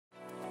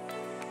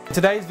In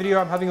today's video,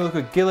 I'm having a look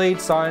at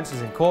Gilead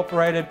Sciences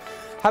Incorporated,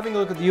 having a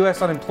look at the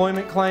US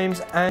unemployment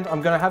claims, and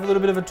I'm going to have a little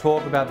bit of a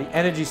talk about the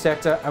energy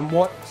sector and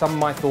what some of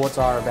my thoughts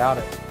are about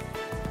it.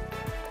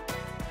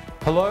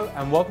 Hello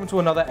and welcome to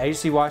another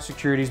ACY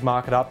Securities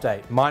Market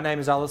Update. My name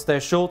is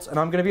Alistair Schultz and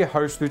I'm going to be your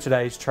host through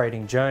today's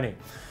trading journey.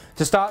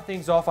 To start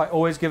things off, I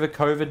always give a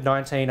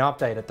COVID-19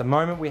 update. At the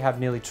moment, we have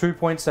nearly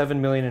 2.7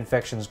 million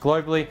infections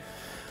globally.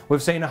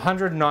 We've seen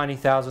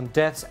 190,000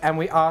 deaths, and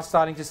we are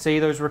starting to see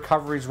those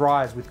recoveries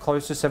rise with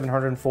close to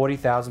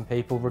 740,000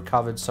 people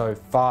recovered so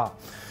far.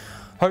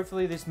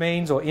 Hopefully this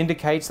means or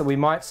indicates that we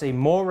might see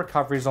more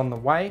recoveries on the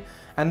way,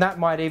 and that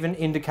might even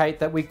indicate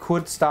that we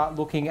could start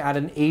looking at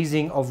an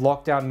easing of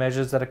lockdown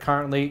measures that are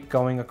currently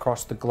going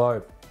across the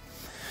globe.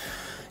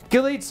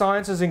 Gilead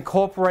Sciences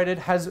Incorporated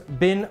has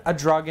been a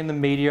drug in the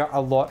media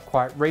a lot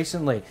quite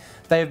recently.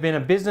 They have been a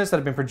business that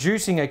have been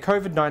producing a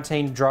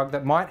COVID-19 drug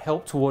that might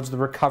help towards the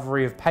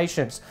recovery of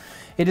patients.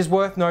 It is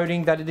worth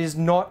noting that it is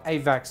not a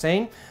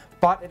vaccine,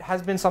 but it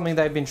has been something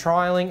they've been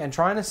trialing and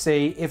trying to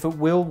see if it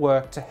will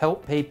work to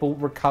help people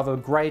recover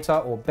greater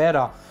or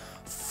better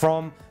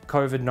from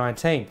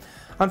COVID-19.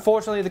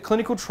 Unfortunately, the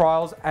clinical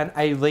trials and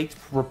a leaked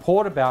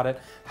report about it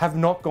have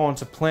not gone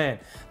to plan.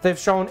 They've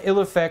shown ill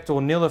effect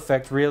or nil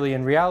effect really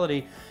in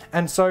reality,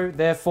 and so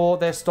therefore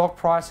their stock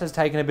price has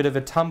taken a bit of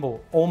a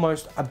tumble,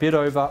 almost a bit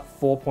over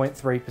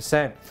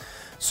 4.3%.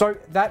 So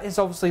that has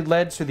obviously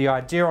led to the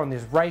idea on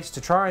this race to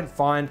try and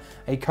find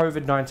a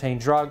COVID-19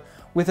 drug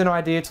with an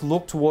idea to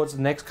look towards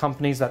the next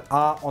companies that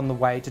are on the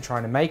way to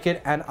trying to make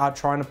it and are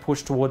trying to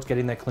push towards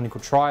getting their clinical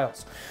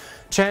trials.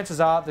 Chances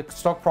are the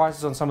stock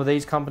prices on some of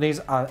these companies,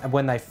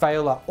 when they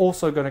fail, are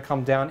also going to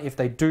come down if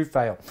they do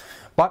fail.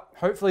 But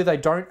hopefully they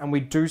don't, and we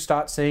do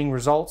start seeing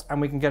results and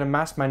we can get a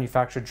mass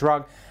manufactured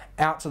drug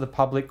out to the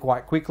public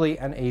quite quickly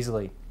and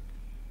easily.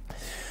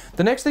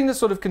 The next thing to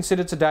sort of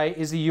consider today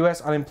is the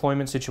US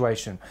unemployment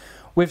situation.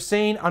 We've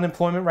seen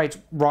unemployment rates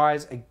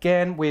rise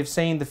again. We've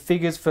seen the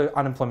figures for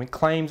unemployment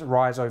claims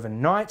rise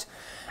overnight.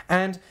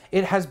 And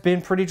it has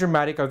been pretty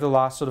dramatic over the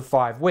last sort of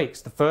 5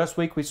 weeks. The first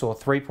week we saw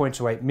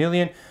 3.28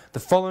 million. The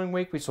following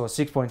week we saw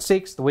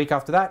 6.6. The week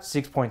after that,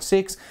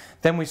 6.6.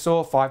 Then we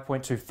saw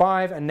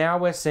 5.25. And now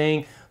we're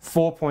seeing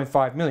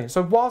 4.5 million.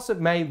 So whilst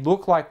it may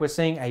look like we're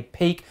seeing a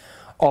peak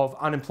of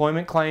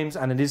unemployment claims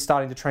and it is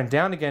starting to trend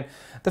down again,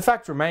 the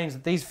fact remains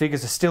that these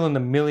figures are still in the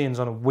millions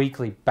on a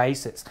weekly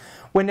basis.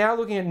 We're now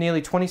looking at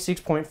nearly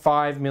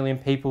 26.5 million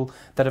people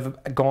that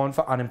have gone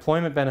for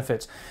unemployment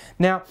benefits.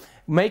 Now,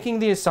 making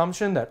the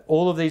assumption that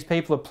all of these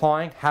people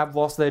applying have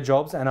lost their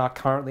jobs and are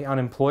currently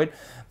unemployed,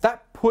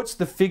 that puts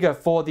the figure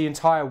for the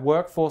entire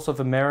workforce of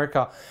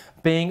America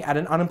being at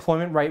an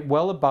unemployment rate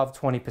well above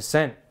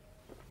 20%.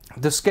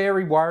 The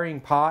scary,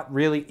 worrying part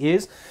really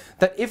is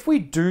that if we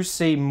do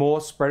see more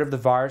spread of the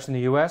virus in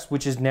the US,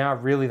 which is now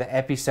really the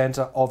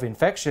epicenter of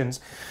infections,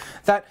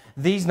 that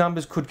these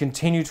numbers could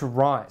continue to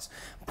rise.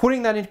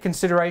 Putting that into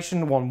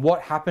consideration on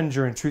what happened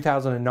during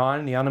 2009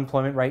 and the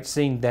unemployment rate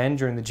seen then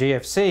during the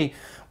GFC,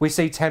 we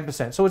see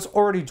 10%. So it's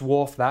already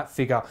dwarfed that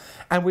figure.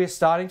 And we're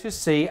starting to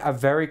see a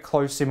very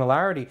close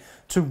similarity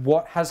to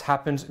what has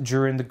happened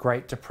during the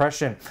Great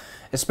Depression,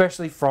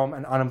 especially from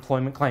an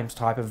unemployment claims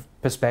type of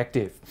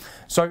perspective.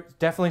 So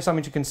definitely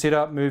something to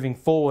consider moving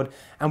forward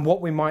and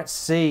what we might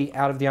see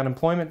out of the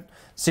unemployment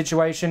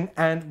situation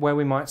and where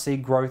we might see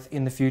growth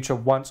in the future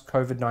once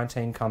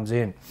COVID-19 comes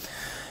in.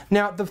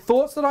 Now, the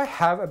thoughts that I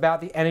have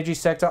about the energy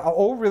sector are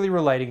all really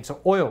relating to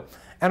oil.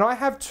 And I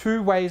have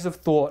two ways of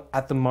thought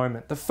at the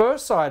moment. The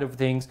first side of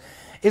things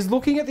is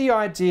looking at the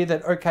idea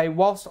that, okay,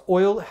 whilst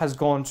oil has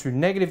gone to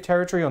negative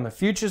territory on the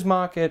futures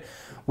market,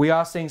 we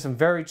are seeing some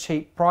very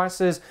cheap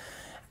prices,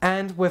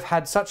 and we've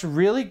had such a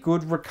really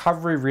good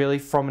recovery really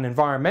from an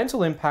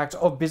environmental impact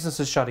of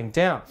businesses shutting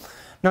down.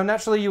 Now,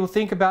 naturally, you will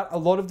think about a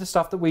lot of the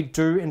stuff that we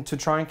do to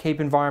try and keep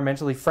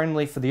environmentally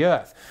friendly for the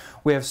earth.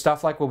 We have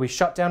stuff like where we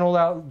shut down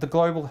the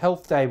Global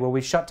Health Day, where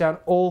we shut down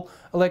all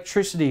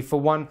electricity for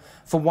one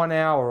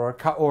hour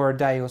or a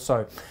day or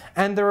so.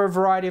 And there are a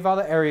variety of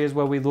other areas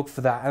where we look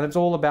for that, and it's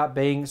all about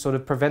being sort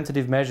of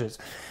preventative measures.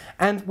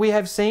 And we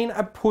have seen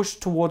a push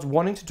towards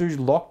wanting to do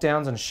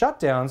lockdowns and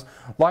shutdowns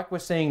like we're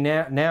seeing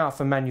now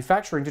for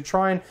manufacturing to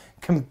try and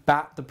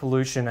combat the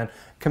pollution and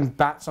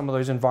combat some of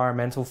those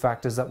environmental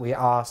factors that we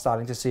are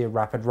starting to see a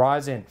rapid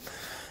rise in.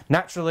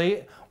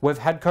 Naturally, we've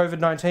had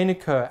COVID-19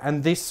 occur,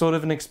 and this sort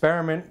of an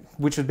experiment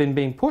which has been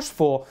being pushed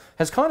for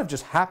has kind of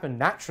just happened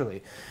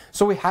naturally.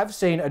 So we have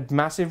seen a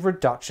massive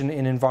reduction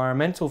in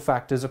environmental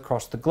factors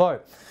across the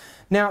globe.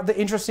 Now, the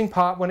interesting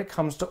part when it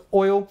comes to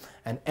oil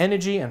and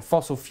energy and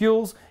fossil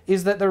fuels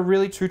is that there are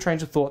really two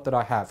trains of thought that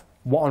I have.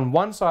 On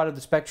one side of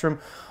the spectrum,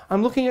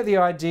 I'm looking at the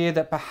idea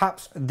that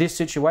perhaps this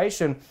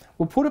situation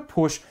will put a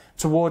push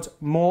towards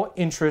more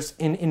interest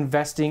in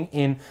investing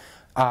in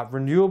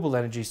renewable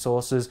energy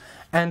sources,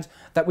 and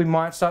that we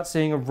might start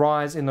seeing a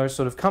rise in those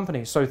sort of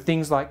companies. So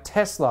things like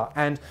Tesla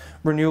and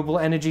renewable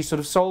energy sort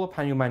of solar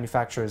panel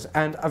manufacturers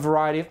and a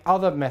variety of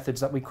other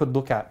methods that we could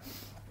look at.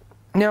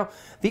 Now,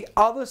 the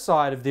other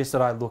side of this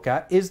that I look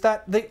at is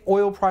that the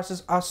oil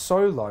prices are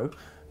so low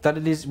that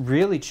it is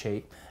really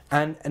cheap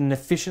and an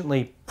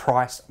efficiently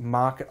priced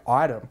market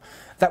item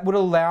that would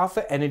allow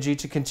for energy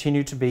to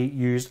continue to be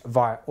used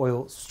via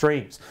oil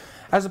streams,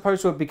 as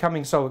opposed to it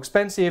becoming so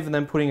expensive and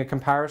then putting a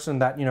comparison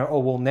that, oh,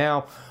 well,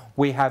 now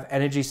we have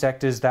energy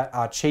sectors that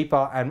are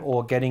cheaper and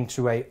or getting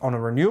to on a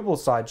renewable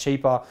side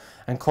cheaper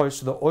and close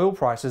to the oil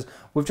prices.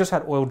 We've just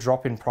had oil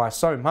drop in price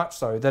so much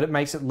so that it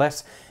makes it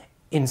less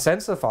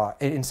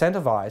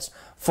incentivized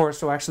for us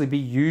to actually be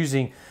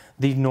using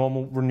the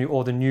normal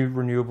the new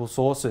renewable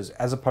sources,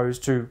 as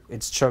opposed to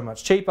it's so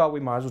much cheaper, we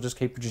might as well just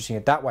keep producing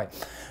it that way.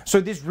 So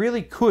this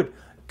really could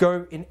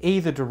go in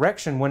either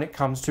direction when it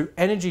comes to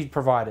energy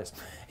providers.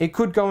 It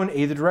could go in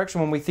either direction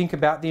when we think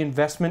about the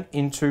investment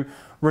into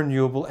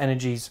renewable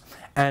energies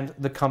and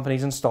the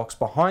companies and stocks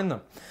behind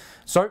them.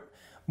 So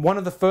one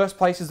of the first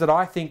places that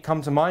I think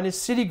come to mind is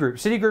Citigroup.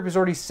 Citigroup has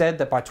already said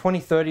that by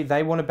 2030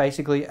 they want to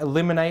basically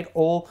eliminate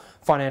all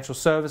financial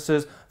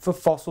services for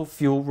fossil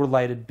fuel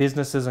related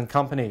businesses and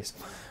companies.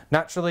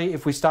 Naturally,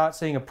 if we start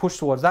seeing a push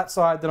towards that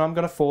side, then I'm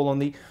going to fall on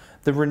the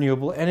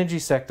renewable energy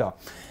sector.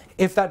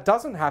 If that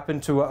doesn't happen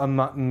to a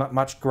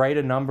much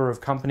greater number of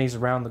companies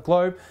around the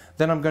globe,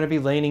 then I'm going to be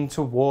leaning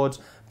towards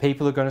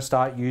people who are going to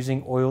start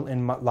using oil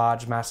in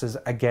large masses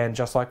again,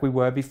 just like we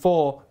were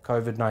before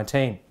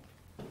COVID-19.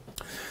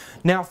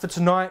 Now for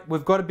tonight,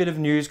 we've got a bit of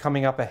news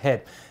coming up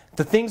ahead.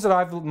 The things that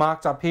I've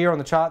marked up here on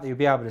the chart that you'll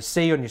be able to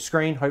see on your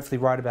screen, hopefully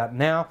right about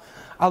now,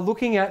 are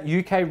looking at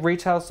UK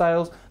retail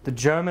sales, the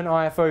German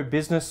IFO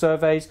business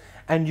surveys,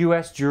 and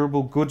US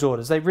durable goods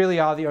orders. They really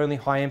are the only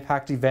high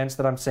impact events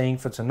that I'm seeing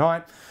for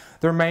tonight.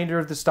 The remainder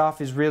of the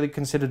stuff is really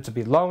considered to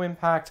be low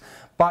impact,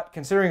 but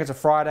considering it's a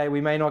Friday,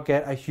 we may not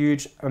get a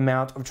huge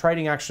amount of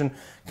trading action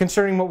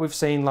considering what we've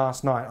seen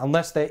last night,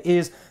 unless there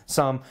is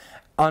some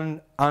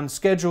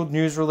unscheduled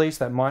news release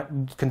that might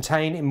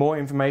contain more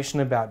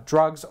information about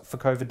drugs for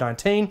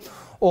COVID-19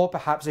 or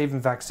perhaps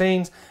even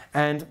vaccines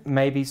and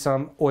maybe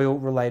some oil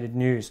related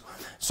news.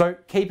 So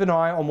keep an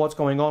eye on what's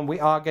going on.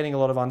 We are getting a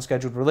lot of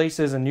unscheduled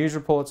releases and news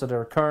reports that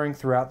are occurring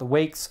throughout the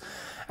weeks,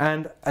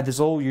 and it is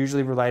all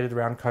usually related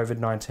around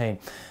COVID-19.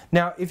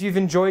 Now, if you've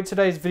enjoyed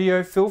today's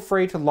video, feel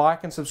free to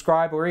like and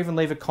subscribe or even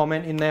leave a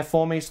comment in there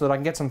for me so that I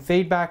can get some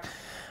feedback.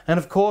 And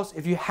of course,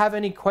 if you have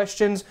any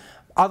questions,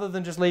 other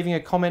than just leaving a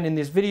comment in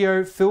this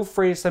video, feel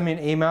free to send me an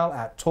email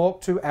at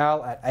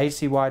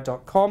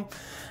talktoal@acy.com.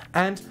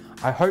 And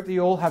I hope that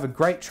you all have a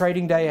great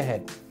trading day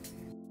ahead.